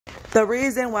The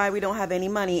reason why we don't have any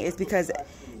money is because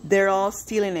they're all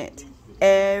stealing it.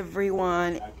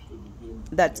 Everyone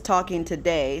that's talking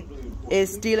today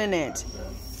is stealing it.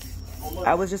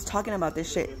 I was just talking about this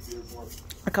shit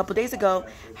a couple days ago,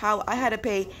 how I had to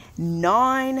pay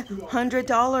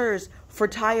 $900 for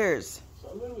tires.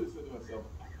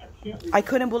 I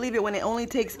couldn't believe it when it only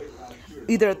takes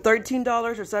either $13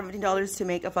 or $17 to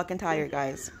make a fucking tire,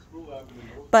 guys.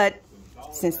 But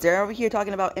since they're over here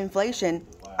talking about inflation,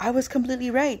 I was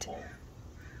completely right.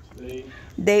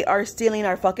 They are stealing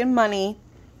our fucking money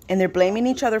and they're blaming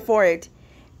each other for it,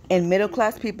 and middle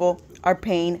class people are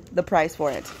paying the price for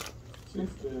it.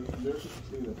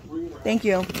 Thank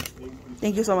you.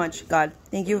 Thank you so much, God.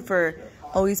 Thank you for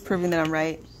always proving that I'm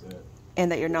right,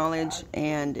 and that your knowledge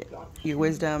and your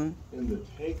wisdom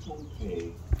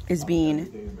is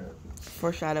being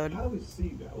foreshadowed. How do we see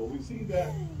that? Well, we see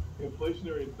that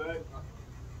inflationary effect.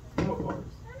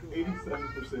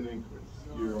 87% increase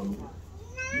year on year.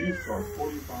 Used cars,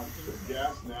 45%.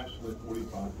 Gas nationally,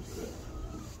 45%.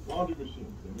 Laundry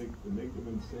machines, they make them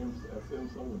in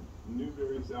Samsung in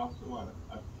Newberry, South Carolina.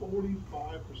 A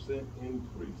 45%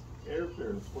 increase.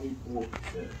 Airfares,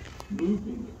 24%.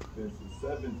 Moving expenses,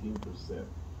 17%.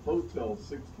 Hotels,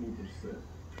 16%.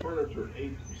 Furniture,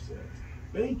 8%.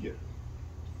 Bacon.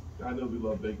 I know we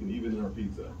love bacon, even in our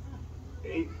pizza.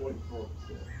 8.4%.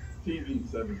 TV,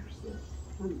 7%.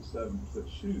 Fruit, 7%.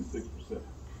 Shoes, 6%.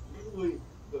 Really,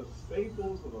 the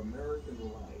staples of American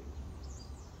life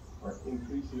are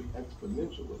increasing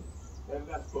exponentially. And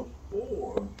that's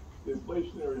before the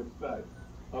inflationary effect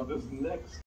of this next